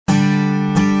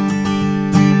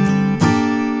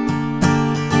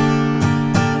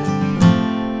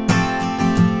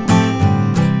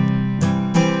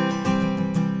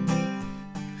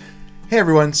Hey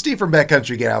everyone, Steve from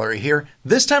Backcountry Gallery here.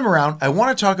 This time around, I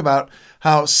want to talk about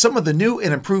how some of the new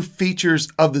and improved features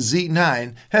of the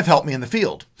Z9 have helped me in the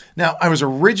field. Now, I was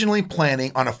originally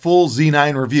planning on a full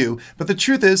Z9 review, but the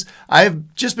truth is,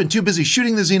 I've just been too busy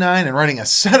shooting the Z9 and writing a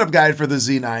setup guide for the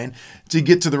Z9 to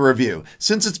get to the review.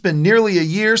 Since it's been nearly a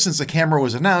year since the camera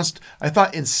was announced, I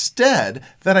thought instead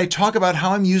that I talk about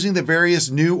how I'm using the various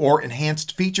new or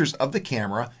enhanced features of the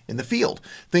camera in the field.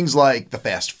 Things like the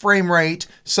fast frame rate,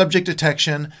 subject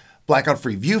detection,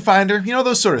 blackout-free viewfinder,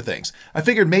 those sort of things. I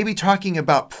figured maybe talking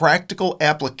about practical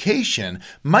application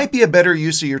might be a better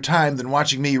use of your time than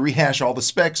watching me rehash all the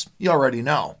specs you already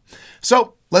know.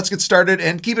 So let's get started,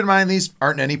 and keep in mind these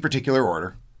aren't in any particular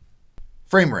order.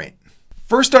 Frame rate.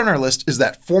 First on our list is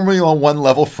that Formula One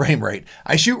level frame rate.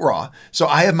 I shoot RAW, so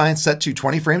I have mine set to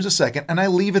 20 frames a second, and I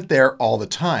leave it there all the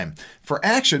time. For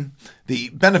action, the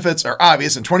benefits are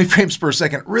obvious, and 20 frames per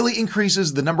second really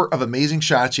increases the number of amazing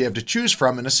shots you have to choose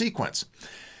from in a sequence.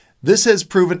 This has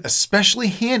proven especially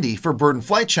handy for bird and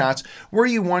flight shots where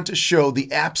you want to show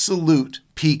the absolute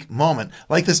peak moment,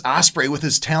 like this osprey with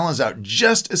his talons out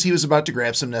just as he was about to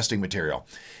grab some nesting material.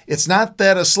 It's not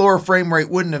that a slower frame rate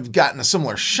wouldn't have gotten a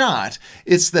similar shot,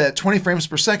 it's that 20 frames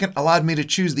per second allowed me to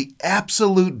choose the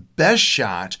absolute best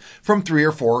shot from 3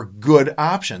 or 4 good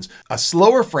options. A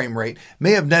slower frame rate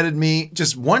may have netted me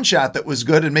just one shot that was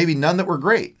good and maybe none that were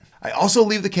great. I also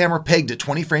leave the camera pegged at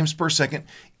 20 frames per second,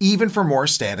 even for more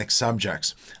static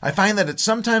subjects. I find that it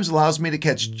sometimes allows me to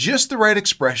catch just the right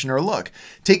expression or look.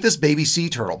 Take this baby sea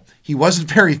turtle. He wasn't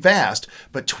very fast,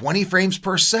 but 20 frames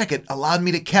per second allowed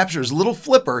me to capture his little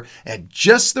flipper at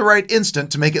just the right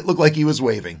instant to make it look like he was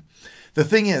waving. The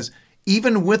thing is,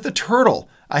 even with the turtle,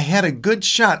 I had a good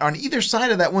shot on either side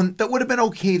of that one that would have been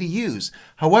okay to use.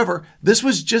 However, this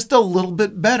was just a little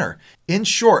bit better. In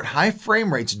short, high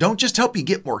frame rates don't just help you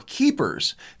get more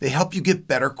keepers, they help you get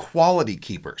better quality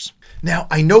keepers. Now,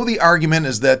 I know the argument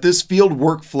is that this field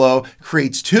workflow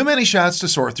creates too many shots to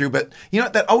sort through, but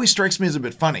that always strikes me as a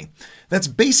bit funny. That's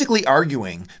basically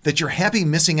arguing that you're happy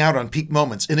missing out on peak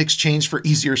moments in exchange for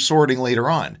easier sorting later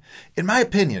on. In my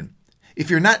opinion, if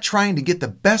you're not trying to get the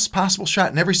best possible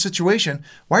shot in every situation,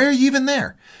 why are you even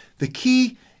there? The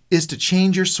key is to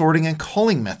change your sorting and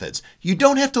culling methods. You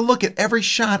don't have to look at every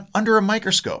shot under a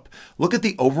microscope. Look at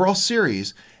the overall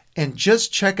series and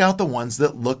just check out the ones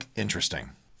that look interesting.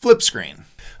 Flip screen.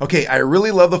 Okay, I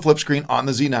really love the flip screen on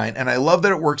the Z9, and I love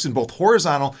that it works in both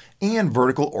horizontal and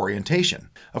vertical orientation.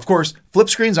 Of course, flip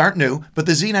screens aren't new, but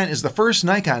the Z9 is the first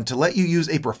Nikon to let you use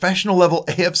a professional level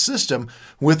AF system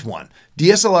with one.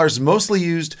 DSLRs mostly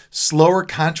used slower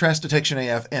contrast detection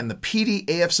AF, and the PD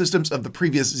AF systems of the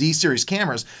previous Z series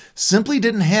cameras simply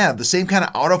didn't have the same kind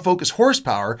of autofocus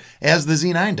horsepower as the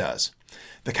Z9 does.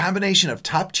 The combination of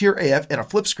top-tier AF and a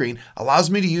flip screen allows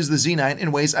me to use the Z9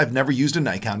 in ways I've never used a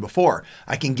Nikon before.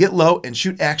 I can get low and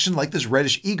shoot action like this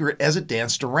reddish egret as it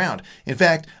danced around. In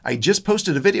fact, I just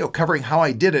posted a video covering how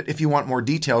I did it if you want more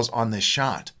details on this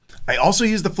shot. I also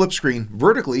use the flip screen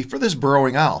vertically for this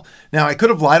burrowing owl. Now, I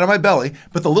could have lied on my belly,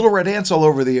 but the little red ants all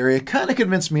over the area kind of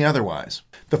convinced me otherwise.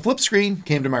 The flip screen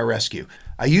came to my rescue.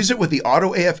 I used it with the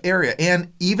auto AF area,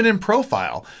 and even in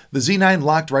profile, the Z9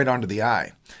 locked right onto the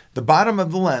eye. The bottom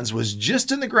of the lens was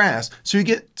just in the grass, so you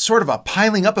get sort of a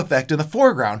piling up effect in the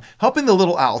foreground, helping the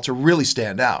little owl to really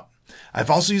stand out. I've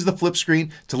also used the flip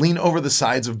screen to lean over the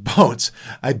sides of boats.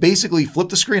 I basically flip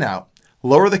the screen out,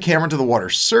 lower the camera to the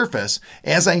water's surface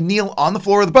as I kneel on the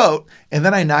floor of the boat, and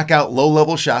then I knock out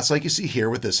low-level shots like you see here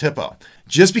with this hippo.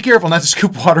 Just be careful not to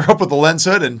scoop water up with the lens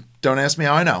hood, and don't ask me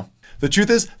how I know. The truth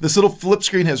is, this little flip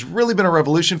screen has really been a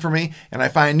revolution for me, and I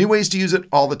find new ways to use it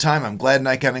all the time. I'm glad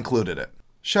Nikon included it.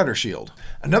 Shutter shield.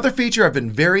 Another feature I've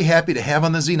been very happy to have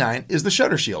on the Z9 is the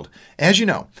shutter shield. As you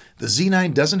know, the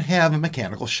Z9 doesn't have a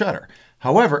mechanical shutter.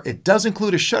 However, it does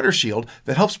include a shutter shield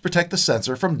that helps protect the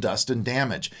sensor from dust and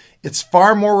damage. It's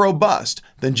far more robust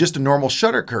than just a normal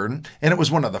shutter curtain, and it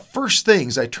was one of the first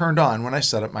things I turned on when I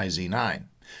set up my Z9.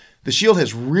 The shield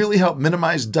has really helped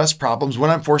minimize dust problems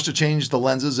when I'm forced to change the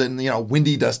lenses in,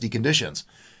 windy, dusty conditions.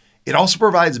 It also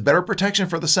provides better protection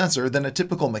for the sensor than a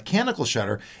typical mechanical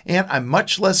shutter, and I'm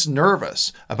much less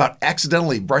nervous about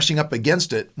accidentally brushing up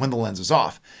against it when the lens is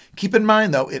off. Keep in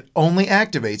mind though, it only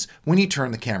activates when you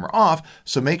turn the camera off,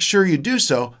 so make sure you do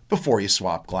so before you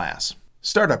swap glass.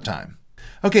 Startup time.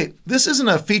 Okay, this isn't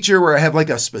a feature where I have like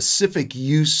a specific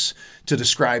use to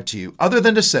describe to you, other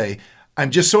than to say, I'm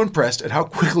just so impressed at how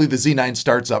quickly the Z9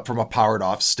 starts up from a powered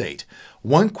off state.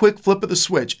 One quick flip of the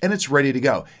switch and it's ready to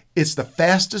go. It's the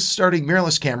fastest starting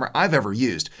mirrorless camera I've ever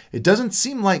used. It doesn't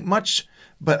seem like much,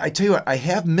 But I tell you what, I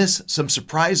have missed some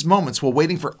surprise moments while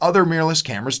waiting for other mirrorless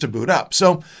cameras to boot up.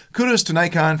 So kudos to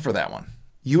Nikon for that one.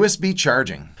 USB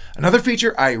charging. Another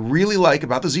feature I really like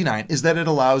about the Z9 is that it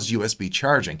allows USB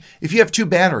charging. If you have two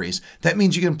batteries, that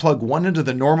means you can plug one into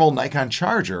the normal Nikon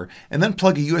charger and then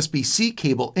plug a USB-C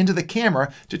cable into the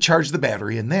camera to charge the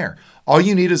battery in there. All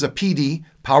you need is a PD,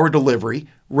 power delivery,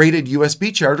 rated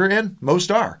USB charger, and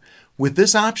most are. With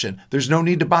this option, there's no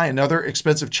need to buy another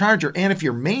expensive charger, and if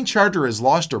your main charger is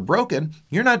lost or broken,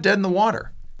 you're not dead in the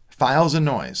water. Files and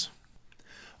noise.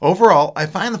 Overall, I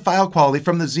find the file quality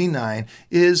from the Z9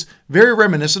 is very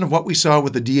reminiscent of what we saw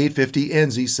with the D850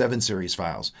 and Z7 series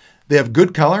files. They have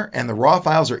good color and the raw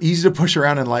files are easy to push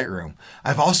around in Lightroom.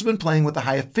 I've also been playing with the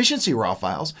high efficiency raw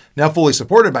files, now fully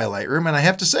supported by Lightroom, and I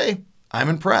have to say, I'm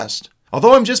impressed.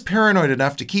 Although I'm just paranoid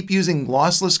enough to keep using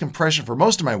lossless compression for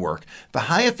most of my work, the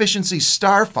high-efficiency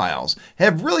star files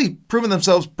have really proven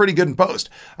themselves pretty good in post.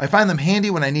 I find them handy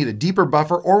when I need a deeper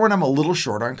buffer or when I'm a little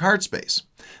short on card space.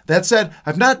 That said,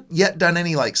 I've not yet done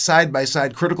any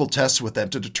side-by-side critical tests with them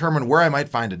to determine where I might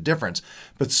find a difference,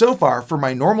 but so far, for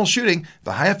my normal shooting,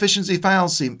 the high-efficiency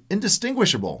files seem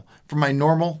indistinguishable from my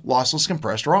normal lossless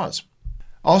compressed RAWs.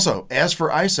 Also, as for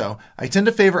ISO, I tend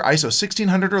to favor ISO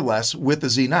 1600 or less with the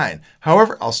Z9.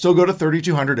 However, I'll still go to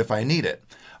 3200 if I need it.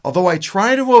 Although I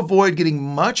try to avoid getting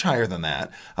much higher than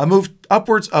that, I'll move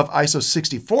upwards of ISO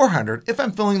 6400 if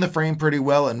I'm filling the frame pretty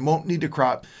well and won't need to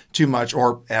crop too much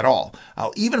or at all.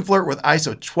 I'll even flirt with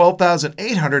ISO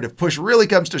 12800 if push really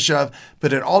comes to shove,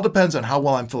 but it all depends on how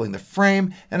well I'm filling the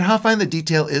frame and how fine the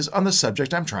detail is on the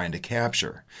subject I'm trying to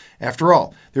capture. After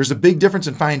all, there's a big difference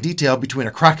in fine detail between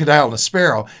a crocodile and a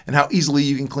sparrow and how easily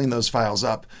you can clean those files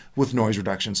up with noise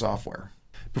reduction software.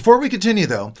 Before we continue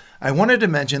though, I wanted to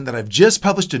mention that I've just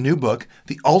published a new book,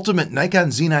 The Ultimate Nikon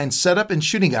Z9 Setup and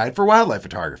Shooting Guide for Wildlife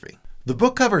Photography. The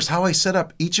book covers how I set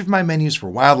up each of my menus for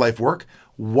wildlife work,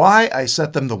 why I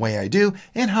set them the way I do,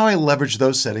 and how I leverage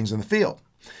those settings in the field.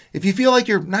 If you feel like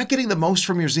you're not getting the most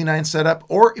from your Z9 setup,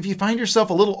 or if you find yourself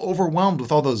a little overwhelmed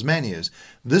with all those menus,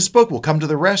 this book will come to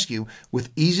the rescue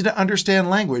with easy to understand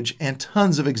language and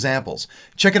tons of examples.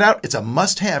 Check it out, it's a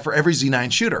must-have for every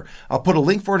Z9 shooter. I'll put a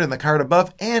link for it in the card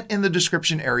above and in the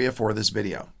description area for this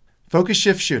video. Focus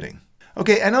shift shooting.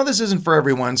 Okay, I know this isn't for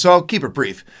everyone, so I'll keep it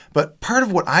brief, but part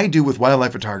of what I do with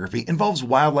wildlife photography involves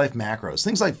wildlife macros,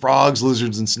 things like frogs,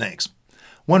 lizards, and snakes.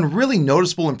 One really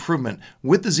noticeable improvement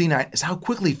with the Z9 is how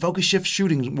quickly focus shift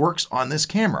shooting works on this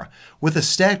camera. With a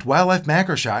stacked wildlife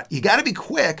macro shot, you gotta be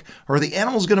quick or the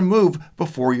animal's gonna move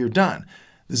before you're done.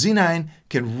 The Z9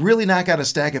 can really knock out a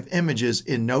stack of images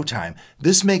in no time.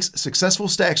 This makes successful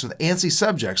stacks with ANSI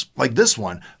subjects, like this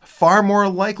one, far more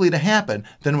likely to happen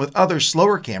than with other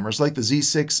slower cameras like the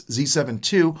Z6, Z7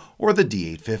 II, or the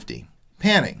D850.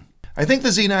 Panning. I think the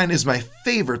Z9 is my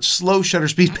favorite slow shutter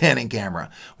speed panning camera.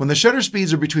 When the shutter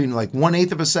speeds are between like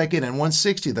 1/8 of a second and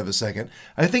 1/60th of a second,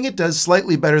 I think it does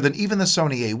slightly better than even the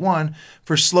Sony A1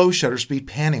 for slow shutter speed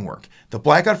panning work. The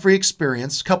blackout-free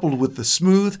experience, coupled with the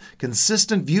smooth,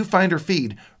 consistent viewfinder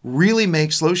feed, really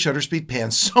makes slow shutter speed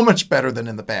pans so much better than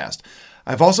in the past.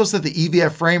 I've also set the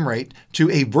EVF frame rate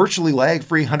to a virtually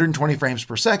lag-free 120 frames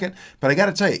per second, but I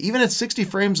gotta tell you, even at 60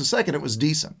 frames a second, it was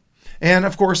decent. And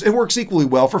of course, it works equally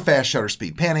well for fast shutter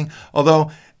speed panning, although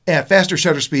at faster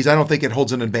shutter speeds, I don't think it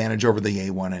holds an advantage over the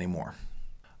A1 anymore.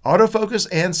 Autofocus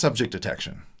and subject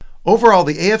detection. Overall,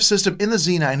 the AF system in the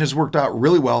Z9 has worked out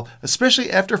really well,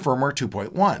 especially after firmware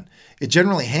 2.1. It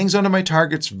generally hangs onto my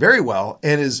targets very well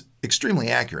and is extremely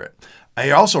accurate.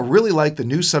 I also really like the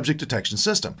new subject detection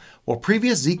system. While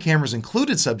previous Z cameras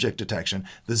included subject detection,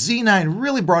 the Z9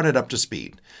 really brought it up to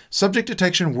speed. Subject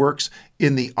detection works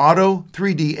in the auto,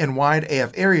 3D, and wide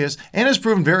AF areas and has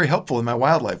proven very helpful in my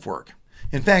wildlife work.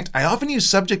 In fact, I often use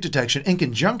subject detection in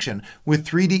conjunction with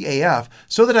 3D AF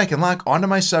so that I can lock onto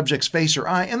my subject's face or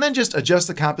eye and then just adjust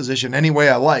the composition any way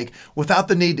I like without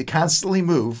the need to constantly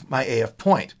move my AF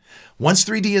point. Once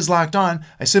 3D is locked on,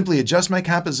 I simply adjust my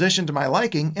composition to my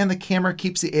liking and the camera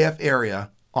keeps the AF area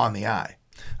on the eye.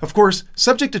 Of course,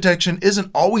 subject detection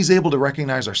isn't always able to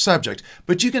recognize our subject,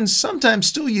 but you can sometimes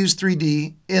still use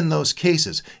 3D in those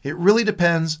cases. It really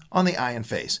depends on the eye and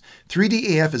face.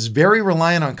 3D AF is very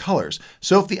reliant on colors,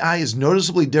 so if the eye is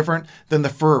noticeably different than the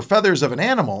fur or feathers of an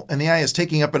animal, and the eye is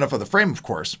taking up enough of the frame, of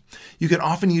course, you can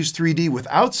often use 3D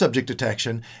without subject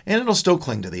detection, and it'll still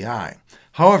cling to the eye.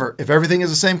 However, if everything is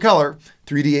the same color,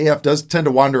 3D AF does tend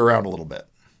to wander around a little bit.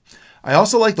 I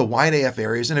also like the wide AF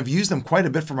areas and have used them quite a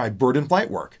bit for my bird and flight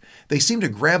work. They seem to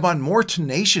grab on more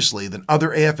tenaciously than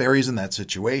other AF areas in that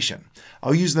situation.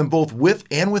 I'll use them both with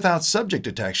and without subject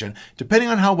detection, depending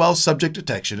on how well subject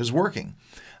detection is working.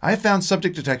 I found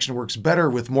subject detection works better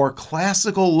with more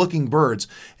classical looking birds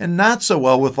and not so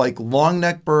well with like long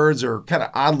neck birds or kind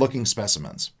of odd looking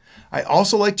specimens. I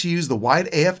also like to use the wide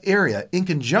AF area in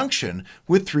conjunction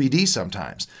with 3D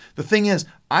sometimes. The thing is,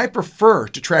 I prefer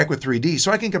to track with 3D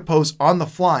so I can compose on the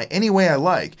fly any way I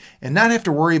like and not have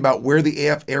to worry about where the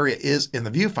AF area is in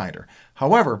the viewfinder.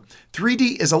 However,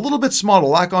 3D is a little bit small to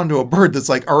lock onto a bird that's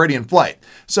like already in flight.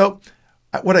 So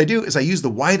what I do is I use the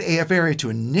wide AF area to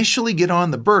initially get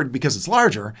on the bird because it's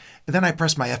larger, and then I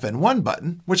press my FN1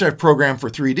 button, which I've programmed for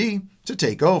 3D, to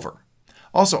take over.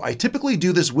 Also, I typically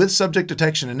do this with subject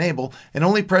detection enabled and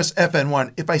only press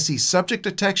FN1 if I see subject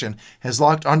detection has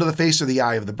locked onto the face or the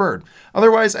eye of the bird.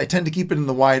 Otherwise, I tend to keep it in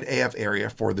the wide AF area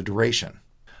for the duration.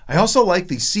 I also like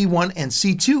the C1 and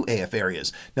C2 AF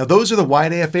areas. Now those are the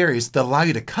wide AF areas that allow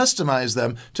you to customize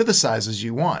them to the sizes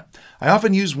you want. I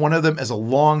often use one of them as a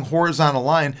long horizontal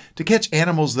line to catch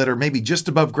animals that are maybe just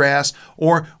above grass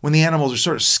or when the animals are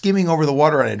sort of skimming over the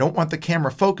water and I don't want the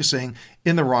camera focusing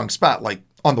in the wrong spot, like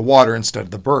on the water instead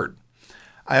of the bird.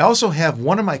 I also have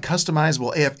one of my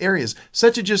customizable AF areas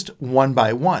set to just 1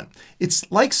 by 1.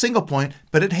 It's like single point,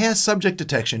 but it has subject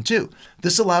detection too.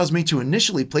 This allows me to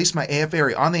initially place my AF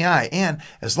area on the eye, and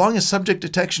as long as subject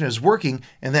detection is working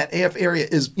and that AF area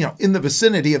is, in the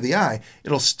vicinity of the eye,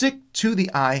 it'll stick to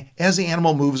the eye as the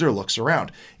animal moves or looks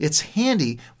around. It's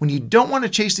handy when you don't want to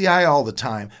chase the eye all the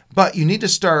time, but you need to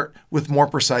start with more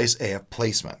precise AF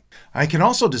placement. I can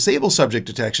also disable subject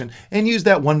detection and use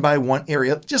that 1 by 1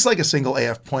 area just like a single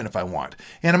AF point if I want.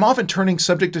 And I'm often turning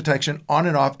subject detection on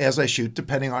and off as I shoot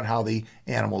depending on how the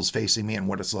animal is facing me and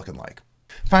what it's looking like.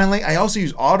 Finally, I also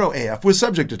use auto AF with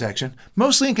subject detection,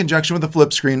 mostly in conjunction with the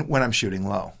flip screen when I'm shooting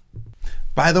low.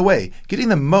 By the way, getting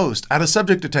the most out of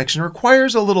subject detection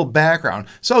requires a little background,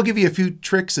 so I'll give you a few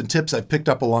tricks and tips I've picked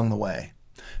up along the way.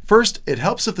 First, it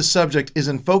helps if the subject is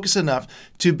in focus enough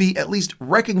to be at least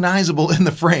recognizable in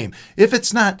the frame. If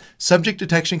it's not, subject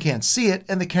detection can't see it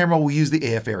and the camera will use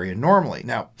the AF area normally.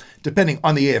 Now, depending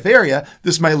on the AF area,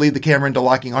 this might lead the camera into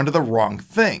locking onto the wrong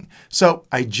thing. So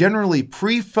I generally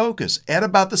pre-focus at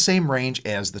about the same range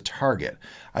as the target.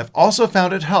 I've also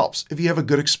found it helps if you have a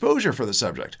good exposure for the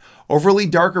subject. Overly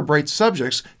dark or bright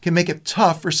subjects can make it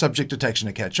tough for subject detection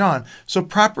to catch on, so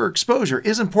proper exposure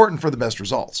is important for the best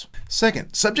results.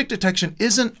 Second, subject detection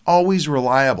isn't always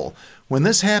reliable. When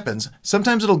this happens,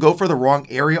 sometimes it'll go for the wrong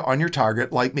area on your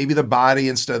target, like maybe the body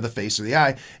instead of the face or the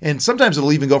eye, and sometimes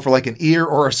it'll even go for like an ear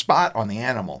or a spot on the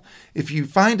animal. If you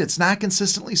find it's not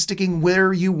consistently sticking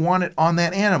where you want it on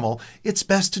that animal, it's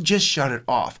best to just shut it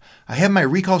off. I have my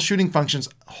recall shooting functions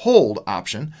hold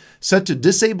option set to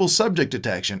disable subject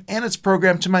detection, and it's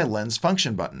programmed to my lens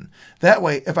function button. That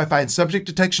way, if I find subject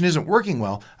detection isn't working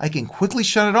well, I can quickly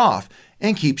shut it off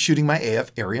and keep shooting my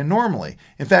AF area normally.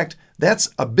 In fact, that's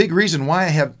a big reason why I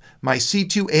have my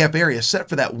C2 AF area set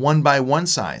for that 1 by 1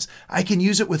 size. I can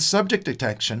use it with subject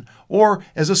detection or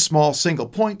as a small single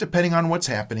point depending on what's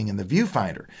happening in the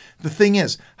viewfinder. The thing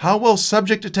is, how well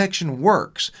subject detection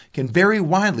works can vary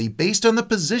widely based on the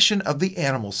position of the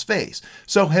animal's face.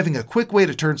 So having a quick way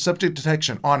to turn subject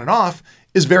detection on and off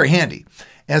is very handy.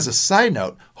 As a side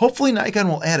note, hopefully Nikon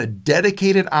will add a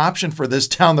dedicated option for this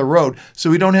down the road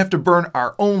so we don't have to burn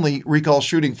our only recall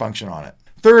shooting function on it.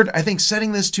 Third, I think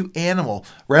setting this to animal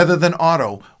rather than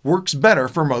auto works better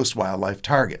for most wildlife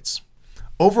targets.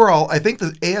 Overall, I think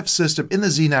the AF system in the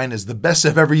Z9 is the best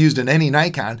I've ever used in any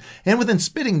Nikon and within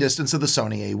spitting distance of the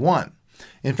Sony A1.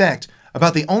 In fact,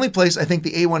 about the only place I think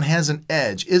the A1 has an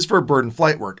edge is for bird and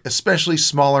flight work, especially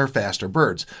smaller, faster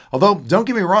birds. Although, don't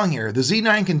get me wrong here, the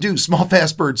Z9 can do small,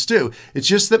 fast birds too. It's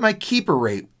just that my keeper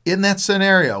rate in that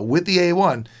scenario with the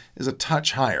A1 is a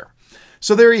touch higher.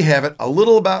 So there you have it, a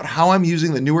little about how I'm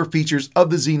using the newer features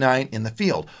of the Z9 in the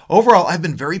field. Overall, I've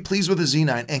been very pleased with the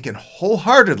Z9 and can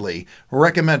wholeheartedly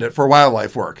recommend it for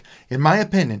wildlife work. In my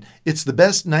opinion, it's the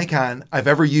best Nikon I've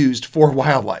ever used for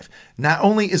wildlife. Not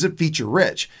only is it feature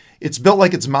rich, it's built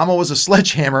like its mama was a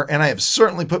sledgehammer, and I have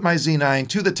certainly put my Z9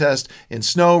 to the test in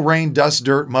snow, rain, dust,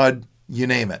 dirt, mud, you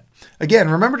name it. Again,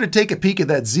 remember to take a peek at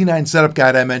that Z9 setup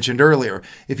guide I mentioned earlier.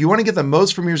 If you want to get the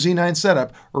most from your Z9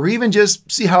 setup, or even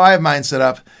just see how I have mine set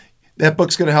up, that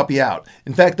book's going to help you out.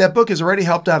 In fact, that book has already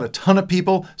helped out a ton of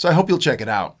people, so I hope you'll check it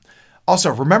out.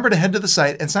 Also, remember to head to the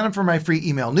site and sign up for my free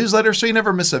email newsletter so you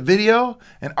never miss a video,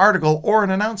 an article, or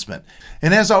an announcement.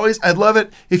 And as always, I'd love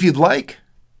it if you'd like,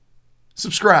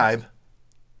 subscribe,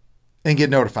 and get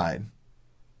notified.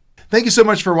 Thank you so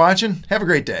much for watching. Have a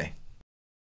great day.